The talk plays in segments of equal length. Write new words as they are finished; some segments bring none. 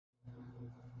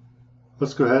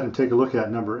Let's go ahead and take a look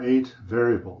at number 8,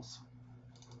 variables.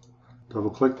 Double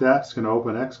click that, it's going to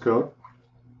open Xcode.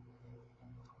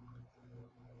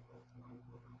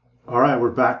 Alright, we're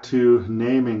back to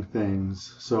naming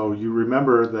things. So you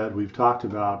remember that we've talked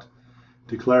about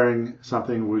declaring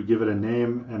something, we give it a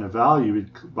name and a value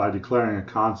by declaring a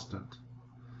constant.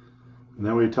 And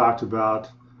then we talked about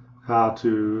how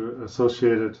to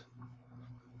associate it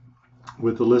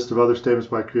with the list of other statements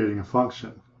by creating a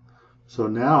function. So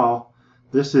now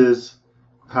this is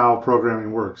how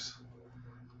programming works.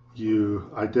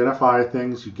 You identify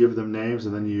things, you give them names,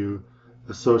 and then you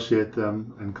associate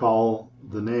them and call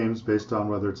the names based on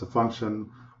whether it's a function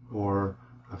or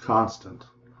a constant.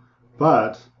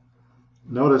 But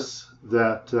notice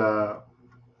that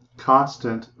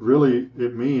constant, really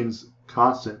it means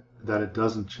constant, that it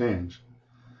doesn't change.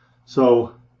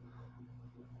 So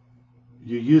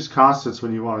you use constants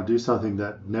when you want to do something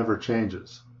that never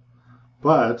changes.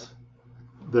 But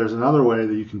there's another way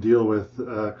that you can deal with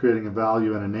creating a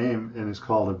value and a name, and it's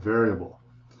called a variable.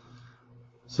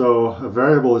 So a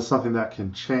variable is something that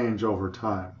can change over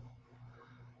time.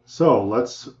 So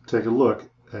let's take a look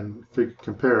and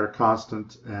compare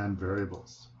constant and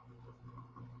variables.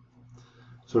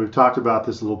 So we've talked about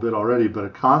this a little bit already, but a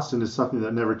constant is something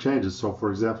that never changes. So for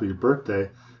example, your birthday,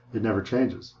 it never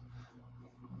changes.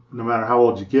 No matter how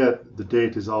old you get, the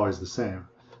date is always the same.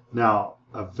 Now,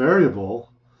 a variable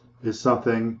is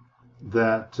something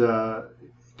that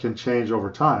can change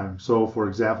over time. So for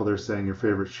example, they're saying your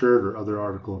favorite shirt or other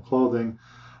article of clothing.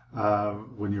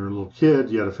 When you were a little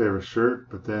kid, you had a favorite shirt,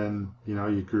 but then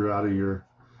you grew out of your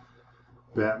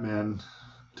Batman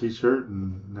t-shirt,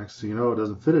 and next thing you know, it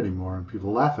doesn't fit anymore, and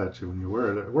people laugh at you when you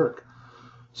wear it at work.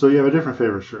 So you have a different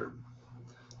favorite shirt.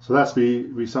 So that's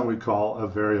be something we call a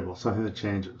variable, something that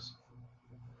changes.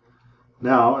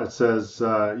 Now it says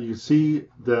you can see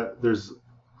that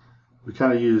we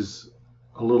kind of use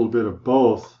a little bit of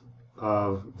both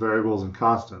of variables and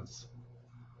constants.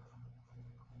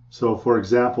 So for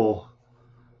example,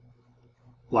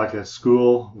 like at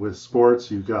school with sports,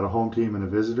 you've got a home team and a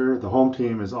visitor. The home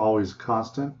team is always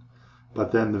constant,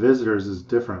 but then the visitors is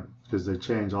different because they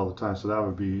change all the time, so that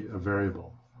would be a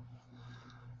variable.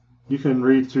 You can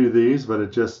read through these,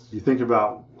 but you think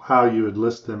about how you would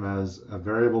list them as a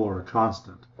variable or a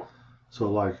constant. So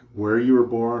like where you were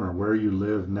born or where you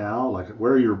live now, like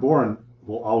where you were born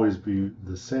will always be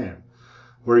the same.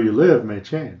 Where you live may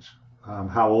change.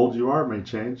 How old you are may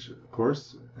change, of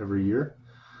course, every year.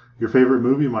 Your favorite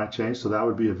movie might change, so that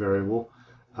would be a variable.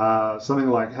 Something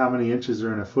like how many inches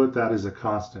are in a foot, that is a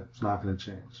constant. It's not going to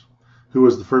change. Who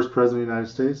was the first president of the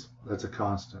United States? That's a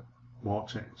constant. Won't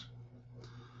change.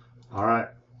 All right.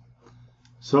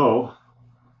 So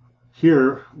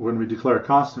here, when we declare a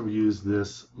constant, we use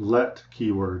this let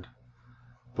keyword.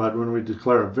 But when we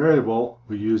declare a variable,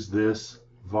 we use this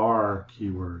var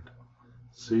keyword.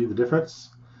 See the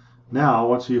difference? Now,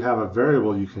 once you have a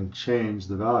variable, you can change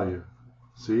the value.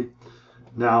 See?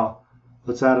 Now,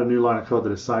 let's add a new line of code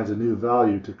that assigns a new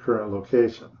value to current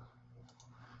location.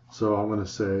 So I'm going to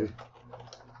say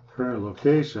current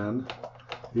location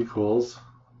equals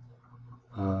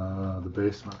the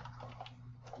basement.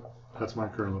 That's my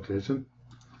current location.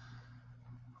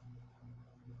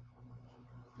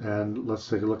 And let's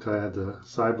take a look. I had the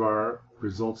sidebar,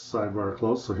 results sidebar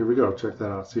closed. So here we go. Check that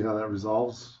out. See how that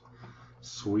resolves?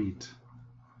 Sweet.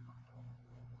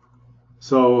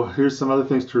 So here's some other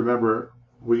things to remember.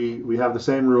 We have the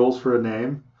same rules for a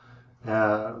name,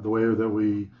 the way that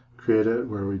we create it,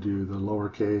 where we do the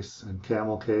lowercase and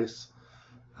camel case.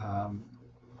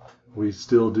 We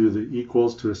still do the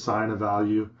equals to assign a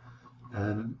value,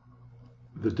 and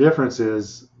the difference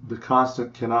is the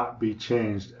constant cannot be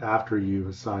changed after you've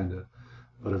assigned it,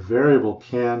 but a variable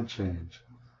can change.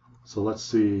 So let's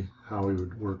see how we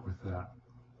would work with that.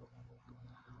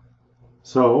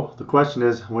 So the question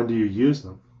is, when do you use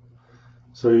them?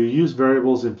 So you use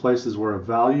variables in places where a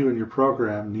value in your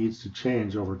program needs to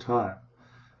change over time.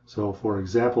 So for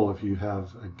example, if you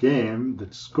have a game,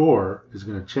 the score is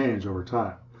going to change over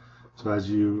time. So as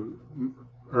you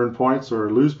earn points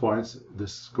or lose points, the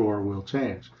score will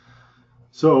change.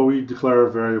 So we declare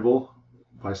a variable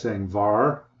by saying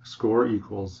var score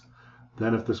equals.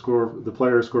 Then if the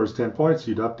player scores 10 points,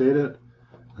 you'd update it,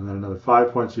 and then another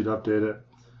 5 points, you'd update it.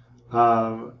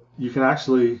 You can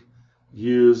actually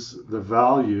use the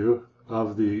value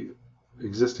of the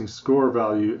existing score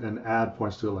value and add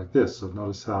points to it like this. So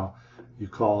notice how you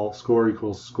call score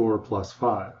equals score plus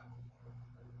 5.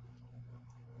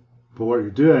 But what you're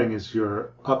doing is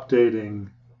you're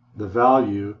updating the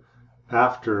value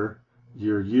after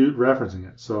you're referencing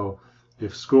it. So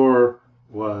if score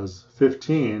was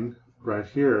 15 right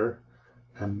here,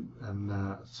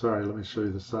 sorry, let me show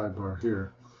you the sidebar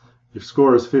here. If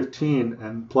score is 15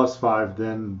 and plus 5,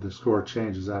 then the score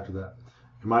changes after that.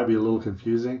 It might be a little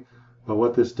confusing, but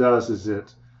what this does is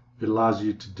it allows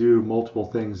you to do multiple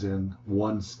things in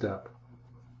one step.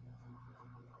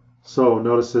 So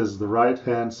notice as the right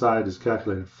hand side is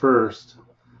calculated first,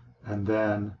 and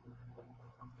then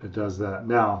it does that.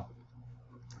 Now,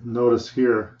 notice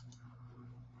here,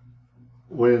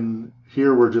 when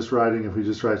here we're just writing, if we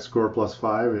just write score plus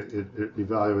 5, it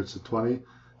evaluates to 20,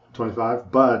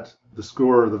 25, but the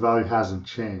score, the value hasn't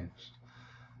changed.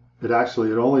 It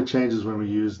only changes when we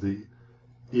use the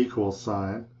equal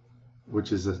sign,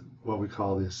 which is what we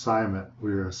call the assignment.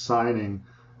 We're assigning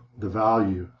the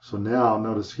value. So now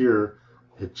notice here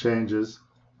it changes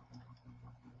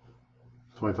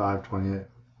 25, 28.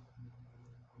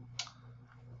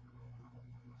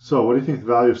 So what do you think the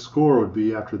value of score would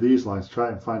be after these lines? Try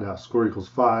and find out. Score equals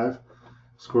 5.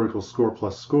 Score equals score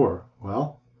plus score.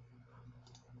 Well,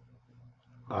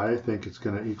 I think it's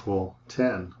going to equal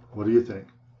 10. What do you think?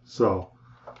 So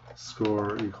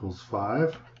score equals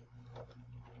 5.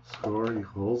 Score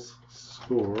equals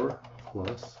score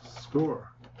plus score.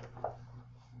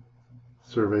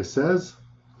 Survey says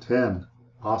 10.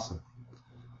 Awesome.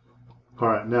 All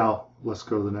right, now let's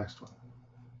go to the next one.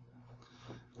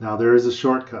 Now there is a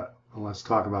shortcut, and let's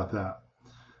talk about that.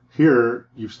 Here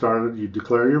you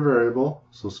declare your variable,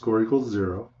 so score equals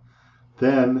 0.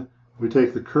 Then we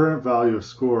take the current value of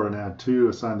score and add 2,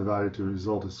 assign the value to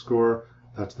result as score.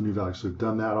 That's the new value. So we've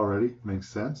done that already. Makes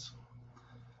sense.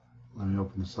 Let me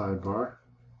open the sidebar.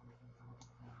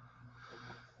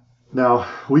 Now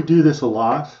we do this a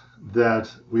lot,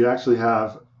 that we actually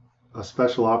have a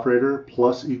special operator,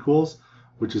 plus equals,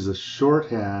 which is a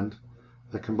shorthand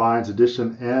that combines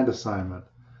addition and assignment.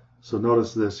 So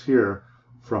notice this here,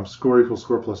 from score equals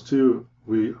score plus 2,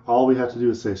 all we have to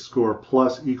do is say score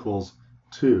plus equals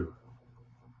 2.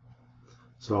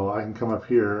 So I can come up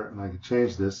here and I can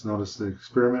change this. Notice the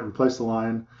experiment, replace the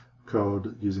line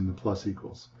code using the plus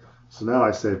equals. So now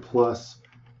I say plus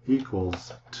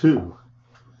equals 2.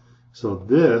 So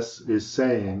this is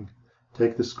saying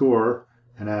take the score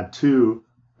and add 2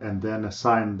 and then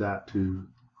assign that to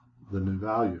the new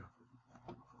value.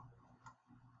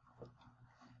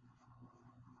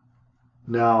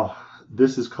 Now,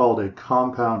 this is called a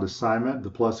compound assignment, the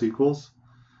plus equals.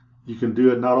 You can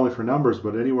do it not only for numbers,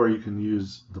 but anywhere you can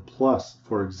use the plus.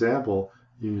 For example,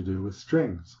 you can do it with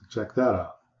strings. Check that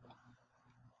out.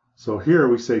 So here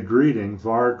we say greeting,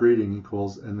 var greeting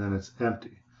equals, and then it's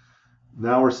empty.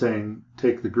 Now we're saying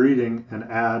take the greeting and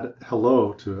add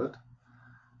hello to it.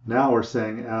 Now we're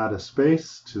saying add a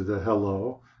space to the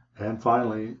hello, and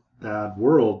finally add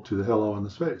world to the hello in the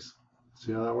space.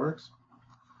 See how that works?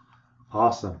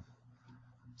 Awesome.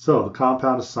 So the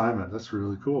compound assignment, that's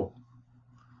really cool.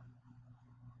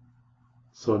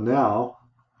 So now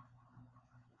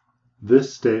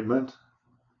this statement,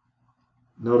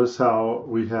 notice how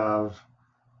we have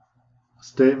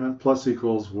statement plus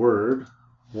equals word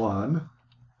 1,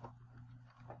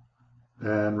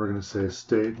 and we're going to say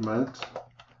statement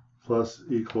plus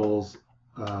equals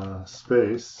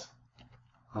space.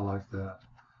 I like that.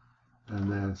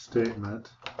 And then statement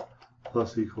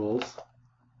plus equals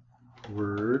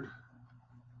word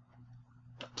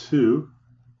 2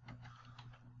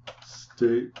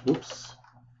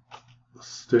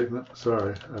 statement,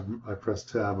 sorry, I pressed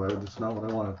tab, that's not what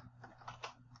I wanted.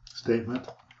 Statement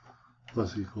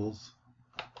plus equals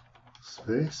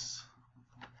space,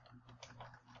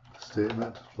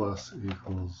 statement plus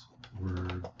equals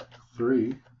word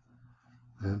 3,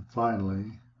 and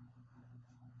finally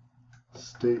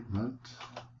statement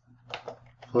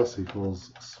plus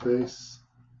equals space,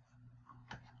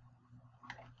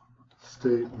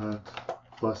 statement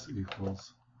plus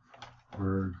equals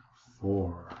word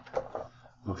 4.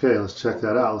 Okay, let's check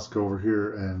that out. Let's go over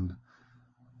here and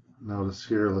notice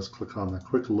here, let's click on the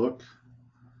quick look.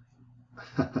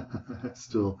 It's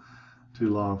still too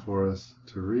long for us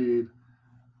to read,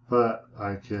 but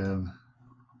I can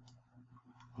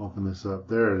open this up.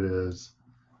 There it is.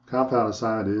 Compound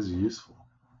assignment is useful.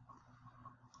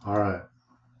 All right,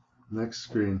 next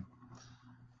screen.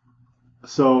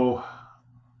 So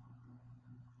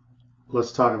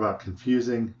let's talk about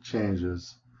confusing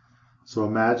changes. So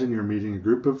imagine you're meeting a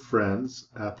group of friends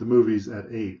at the movies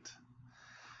at 8.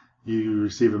 You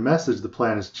receive a message, the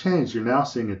plan has changed. You're now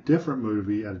seeing a different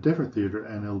movie at a different theater,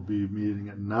 and it'll be meeting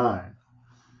at 9.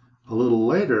 A little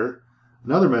later,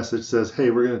 another message says,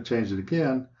 hey, we're going to change it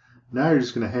again. Now you're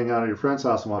just going to hang out at your friend's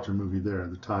house and watch a movie there.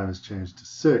 The time has changed to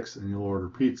 6, and you'll order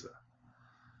pizza.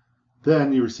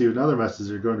 Then you receive another message,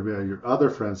 you're going to be at your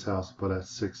other friend's house, but at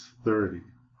 6:30.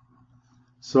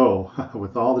 So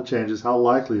with all the changes, how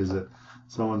likely is it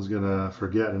someone's going to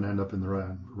forget and end up in the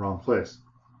wrong place?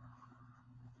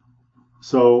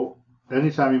 So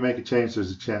anytime you make a change,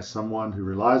 there's a chance someone who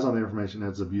relies on the information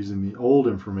ends up using the old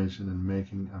information and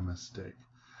making a mistake.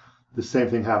 The same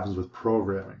thing happens with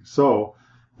programming. So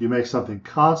you make something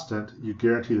constant, you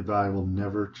guarantee the value will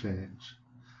never change.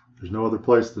 There's no other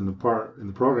place in the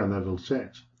program that it'll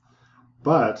change.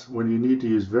 But when you need to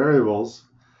use variables,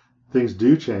 things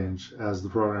do change as the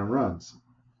program runs.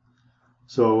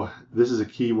 So this is a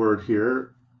key word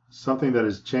here. Something that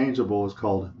is changeable is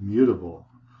called mutable,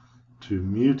 to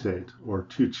mutate or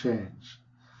to change.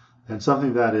 And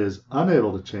something that is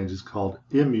unable to change is called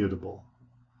immutable.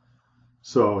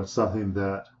 So it's something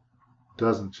that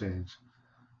doesn't change.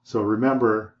 So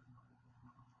remember,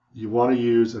 you want to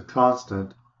use a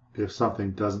constant if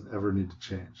something doesn't ever need to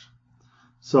change.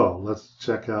 So let's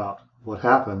check out what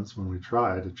happens when we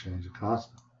try to change a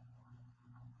constant.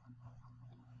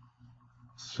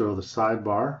 Show the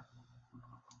sidebar.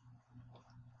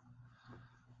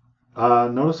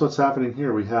 Notice what's happening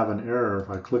here. We have an error. If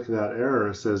I click that error,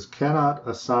 it says cannot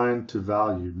assign to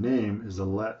value. Name is a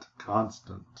let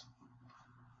constant.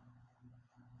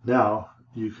 Now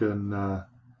you can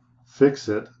fix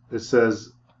it. It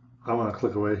says, I'm going to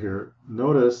click away here.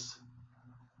 Notice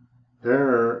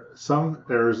error. Some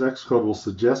errors Xcode will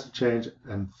suggest a change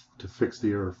and to fix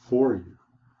the error for you.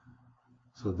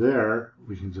 So there,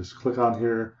 we can just click on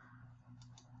here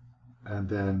and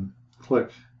then click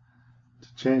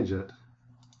to change it,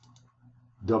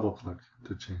 double click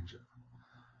to change it.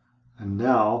 And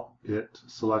now it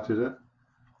selected it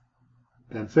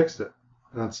and fixed it.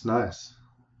 That's nice.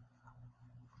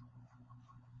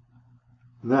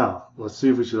 Now, let's see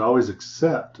if we should always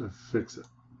accept and fix it.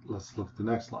 Let's look at the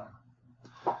next line.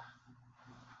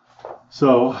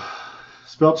 So,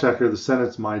 spell checker, the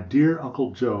sentence, my dear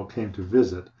Uncle Joe came to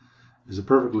visit, is a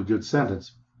perfectly good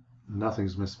sentence.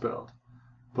 Nothing's misspelled.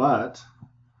 But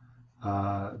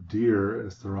deer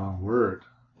is the wrong word.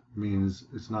 It means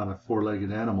it's not a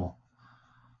four-legged animal.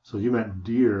 So you meant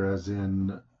deer as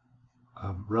in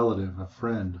a relative, a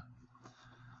friend.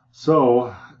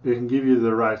 So it can give you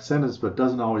the right sentence, but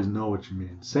doesn't always know what you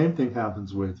mean. Same thing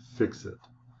happens with fix it.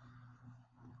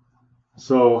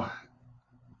 So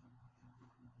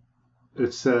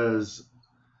it says,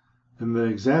 in the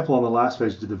example on the last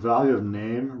page, did the value of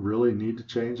name really need to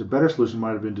change? A better solution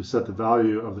might have been to set the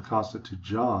value of the constant to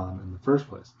John in the first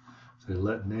place. Say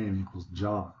let name equals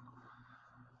John.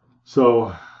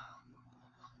 So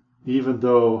even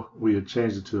though we had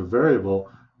changed it to a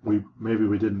variable, maybe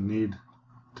we didn't need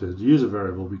to use a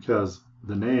variable because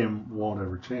the name won't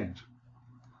ever change.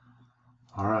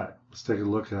 All right, let's take a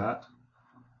look at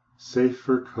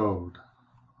safer code.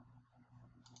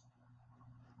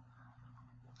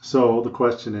 So the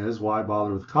question is, why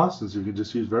bother with constants? You could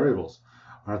just use variables.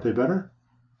 Aren't they better?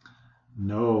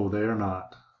 No, they are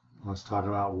not. Let's talk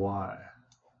about why.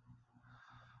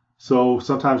 So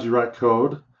sometimes you write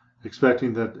code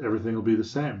expecting that everything will be the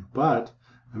same. But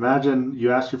imagine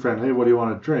you ask your friend, hey, what do you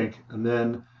want to drink? And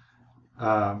then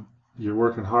you're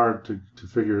working hard to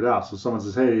figure it out. So someone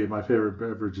says, hey, my favorite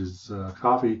beverage is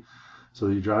coffee. So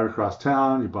you drive across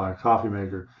town, you buy a coffee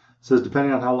maker. It says,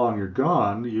 depending on how long you're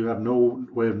gone, you have no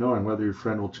way of knowing whether your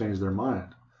friend will change their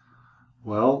mind.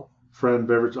 Well, friend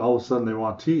beverage, all of a sudden they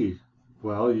want tea.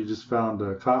 Well, you just found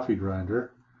a coffee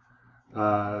grinder.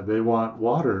 They want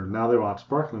water. Now they want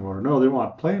sparkling water. No, they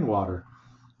want plain water.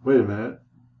 Wait a minute.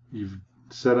 You've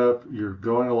set up, you're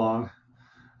going along,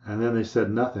 and then they said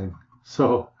nothing.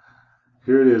 So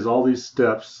here it is, all these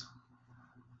steps,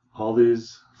 all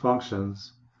these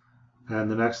functions,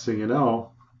 and the next thing you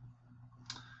know,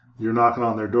 you're knocking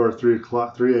on their door at 3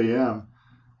 a.m.,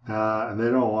 and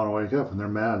they don't want to wake up, and they're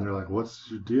mad, and they're like, what's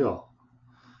your deal?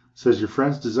 It says your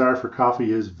friend's desire for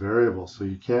coffee is variable, so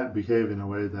you can't behave in a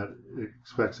way that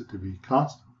expects it to be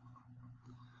constant.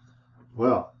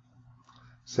 Well,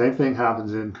 same thing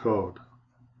happens in code.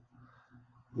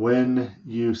 When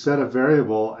you set a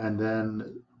variable and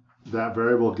then that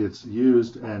variable gets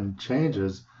used and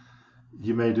changes,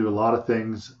 you may do a lot of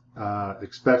things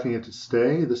expecting it to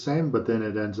stay the same, but then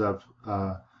it ends up,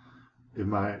 it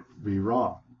might be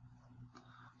wrong.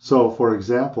 So for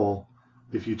example,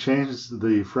 if you change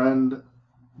the friend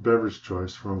beverage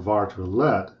choice from a var to a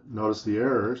let, notice the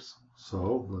errors.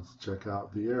 So let's check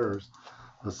out the errors.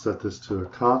 Let's set this to a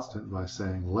constant by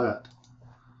saying let.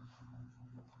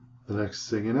 The next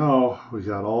thing you know, we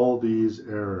got all these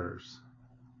errors.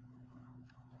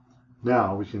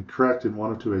 Now we can correct in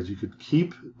one of two ways. You could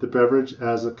keep the beverage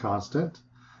as a constant,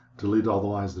 delete all the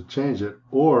lines that change it,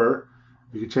 or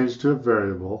you could change it to a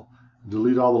variable,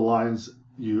 delete all the lines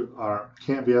you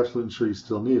can't be absolutely sure you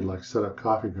still need, like setup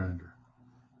coffee grinder.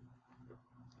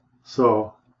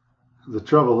 So the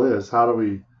trouble is, how do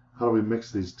we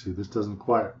mix these two? This doesn't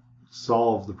quite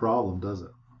solve the problem, does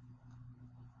it?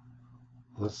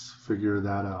 Let's figure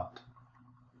that out.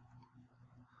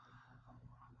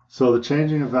 So the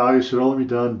changing of values should only be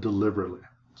done deliberately.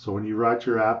 So when you write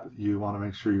your app, you want to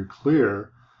make sure you're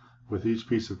clear with each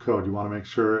piece of code. You want to make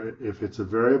sure if it's a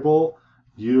variable,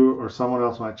 you or someone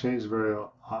else might change the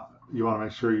variable. You want to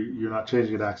make sure you're not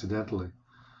changing it accidentally.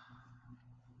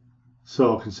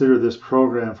 So consider this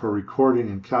program for recording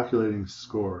and calculating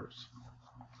scores.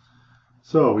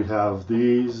 So we have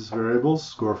these variables: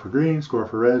 score for green, score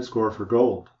for red, score for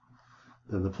gold.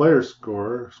 Then the player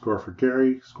score for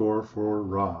Gary, score for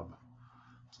Rob.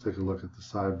 Let's take a look at the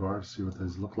sidebar to see what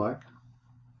these look like.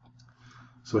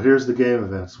 So here's the game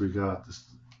events. We got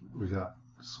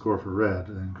score for red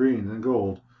and green and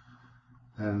gold,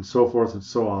 and so forth and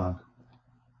so on.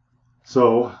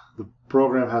 So the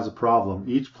program has a problem.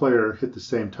 Each player hit the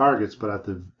same targets, but at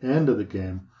the end of the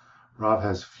game, Rob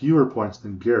has fewer points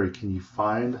than Gary. Can you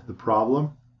find the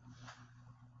problem?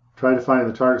 Try defining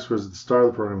the target scores at the start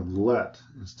of the program with let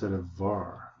instead of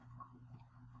var.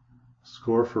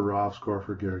 Score for Rob, score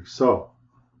for Gary. So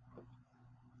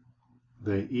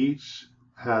they each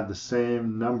had the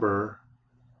same number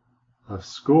of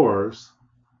scores,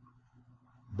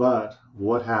 but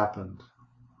what happened?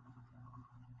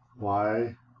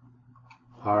 Why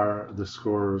are the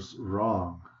scores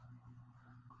wrong?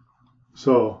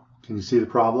 So can you see the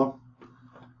problem?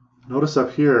 Notice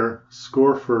up here,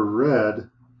 score for red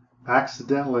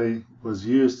accidentally was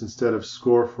used instead of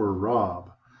score for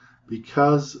Rob.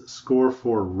 Because score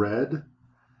for red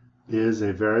is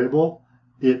a variable,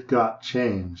 it got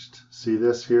changed. See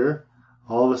this here?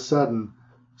 All of a sudden,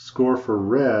 score for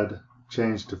red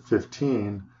changed to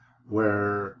 15,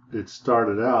 where it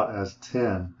started out as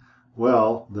 10.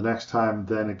 Well, the next time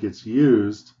then it gets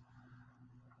used,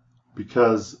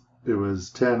 because it was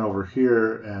 10 over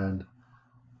here and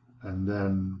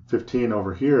then 15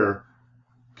 over here,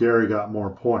 Gary got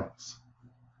more points.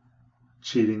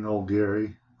 Cheating old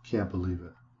Gary. Can't believe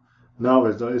it. No,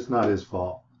 it's not his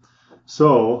fault.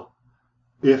 So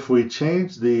if we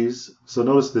change these, so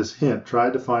notice this hint, try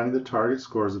defining the target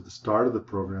scores at the start of the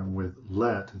program with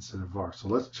let instead of var. So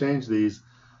let's change these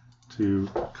to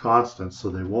constants so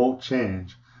they won't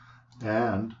change.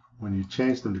 And when you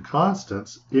change them to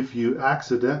constants, if you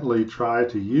accidentally try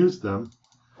to use them,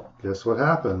 guess what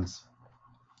happens?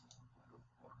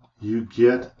 You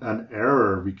get an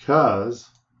error because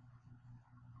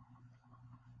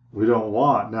we don't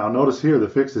want. Now notice here the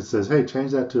fix, it says, hey,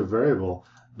 change that to a variable.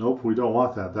 Nope, we don't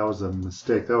want that. That was a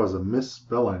mistake. That was a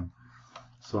misspelling.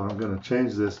 So I'm going to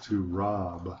change this to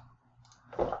Rob.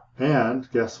 And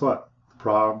guess what?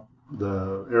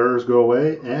 The errors go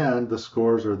away and the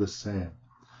scores are the same.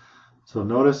 So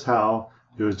notice how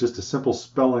it was just a simple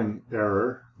spelling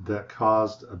error that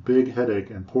caused a big headache,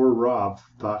 and poor Rob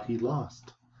thought he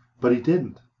lost. But he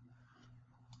didn't.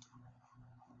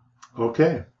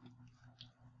 Okay.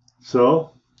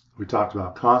 So we talked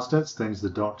about constants, things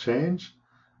that don't change,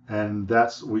 and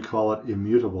we call it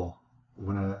immutable.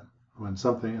 When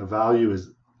a value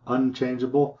is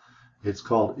unchangeable, it's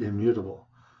called immutable.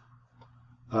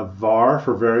 A var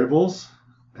for variables,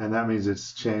 and that means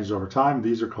it's changed over time.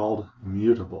 These are called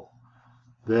mutable.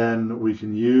 Then we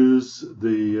can use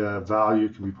the value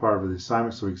can be part of the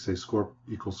assignment, so we can say score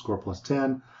equals score plus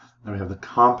 10. Then we have the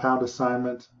compound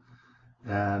assignment,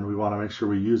 and we want to make sure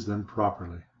we use them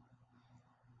properly.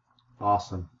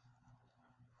 Awesome.